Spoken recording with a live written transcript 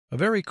A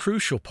very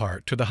crucial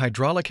part to the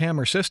hydraulic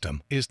hammer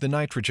system is the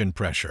nitrogen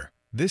pressure.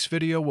 This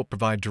video will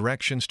provide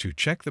directions to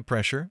check the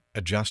pressure,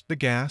 adjust the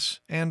gas,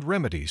 and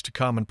remedies to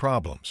common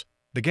problems.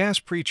 The gas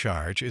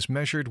precharge is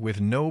measured with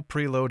no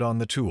preload on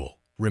the tool.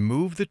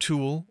 Remove the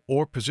tool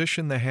or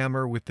position the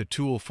hammer with the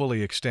tool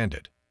fully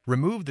extended.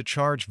 Remove the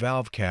charge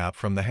valve cap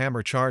from the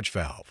hammer charge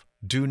valve.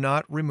 Do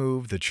not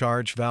remove the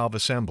charge valve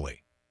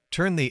assembly.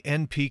 Turn the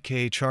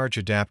NPK charge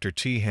adapter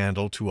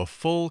T-handle to a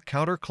full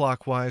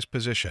counterclockwise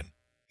position.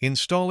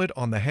 Install it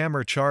on the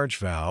hammer charge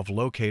valve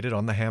located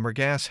on the hammer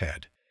gas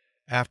head.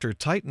 After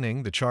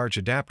tightening the charge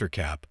adapter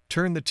cap,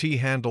 turn the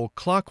T-handle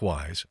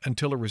clockwise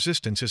until a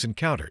resistance is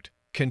encountered.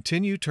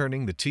 Continue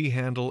turning the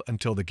T-handle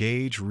until the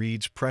gauge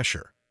reads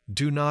pressure.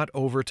 Do not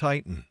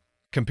over-tighten.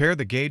 Compare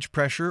the gauge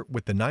pressure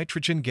with the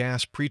nitrogen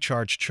gas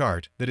precharge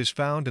chart that is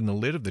found in the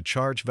lid of the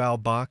charge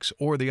valve box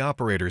or the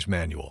operator's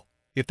manual.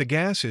 If the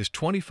gas is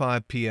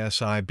 25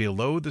 psi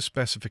below the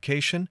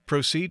specification,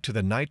 proceed to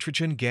the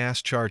nitrogen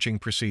gas charging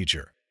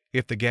procedure.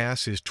 If the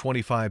gas is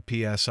 25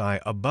 psi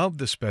above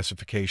the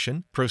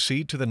specification,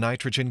 proceed to the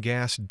nitrogen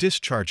gas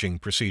discharging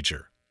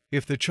procedure.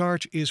 If the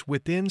charge is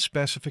within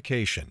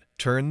specification,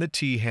 turn the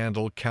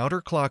T-handle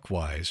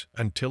counterclockwise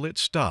until it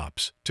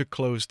stops to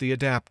close the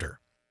adapter.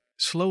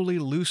 Slowly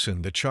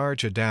loosen the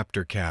charge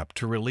adapter cap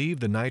to relieve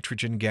the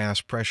nitrogen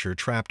gas pressure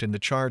trapped in the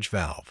charge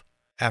valve.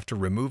 After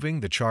removing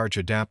the charge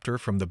adapter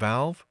from the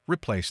valve,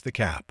 replace the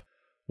cap.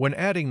 When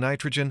adding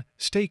nitrogen,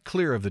 stay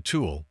clear of the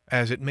tool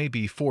as it may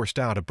be forced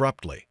out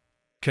abruptly.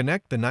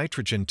 Connect the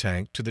nitrogen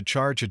tank to the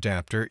charge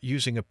adapter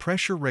using a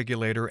pressure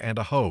regulator and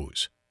a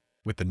hose.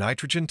 With the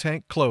nitrogen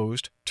tank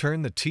closed,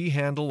 turn the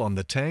T-handle on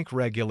the tank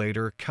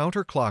regulator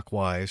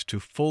counterclockwise to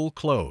full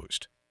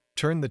closed.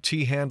 Turn the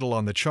T-handle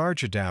on the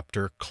charge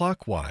adapter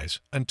clockwise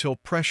until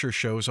pressure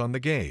shows on the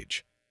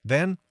gauge.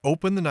 Then,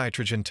 open the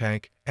nitrogen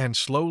tank and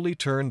slowly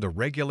turn the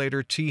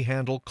regulator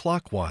T-handle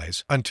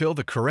clockwise until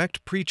the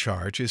correct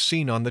precharge is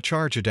seen on the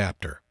charge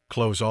adapter.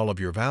 Close all of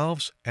your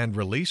valves and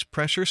release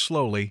pressure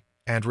slowly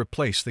and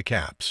replace the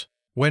caps.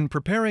 When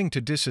preparing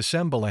to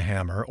disassemble a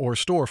hammer or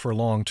store for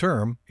long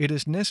term, it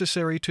is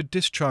necessary to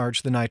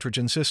discharge the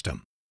nitrogen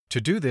system. To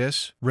do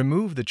this,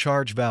 remove the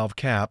charge valve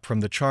cap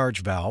from the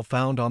charge valve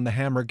found on the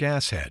hammer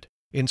gas head.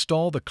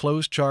 Install the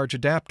closed charge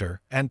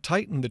adapter and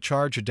tighten the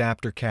charge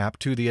adapter cap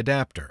to the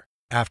adapter.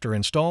 After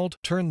installed,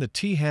 turn the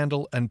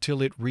T-handle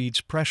until it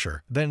reads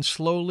pressure, then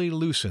slowly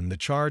loosen the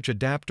charge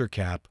adapter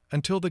cap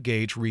until the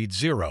gauge reads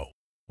 0.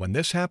 When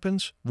this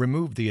happens,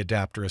 remove the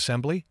adapter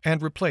assembly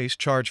and replace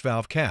charge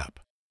valve cap.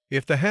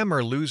 If the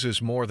hammer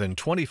loses more than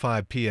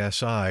 25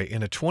 psi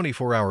in a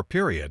 24-hour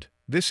period,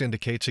 this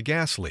indicates a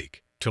gas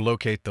leak. To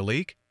locate the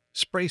leak,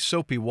 spray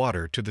soapy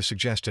water to the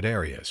suggested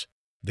areas: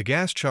 the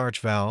gas charge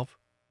valve,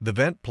 the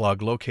vent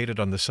plug located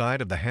on the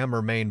side of the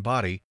hammer main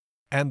body,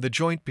 and the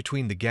joint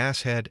between the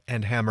gas head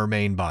and hammer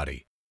main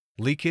body.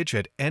 Leakage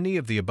at any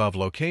of the above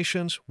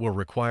locations will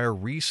require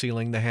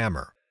resealing the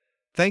hammer.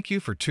 Thank you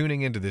for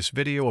tuning into this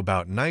video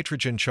about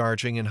nitrogen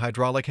charging in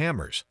hydraulic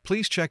hammers.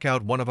 Please check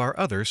out one of our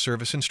other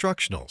service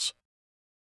instructionals.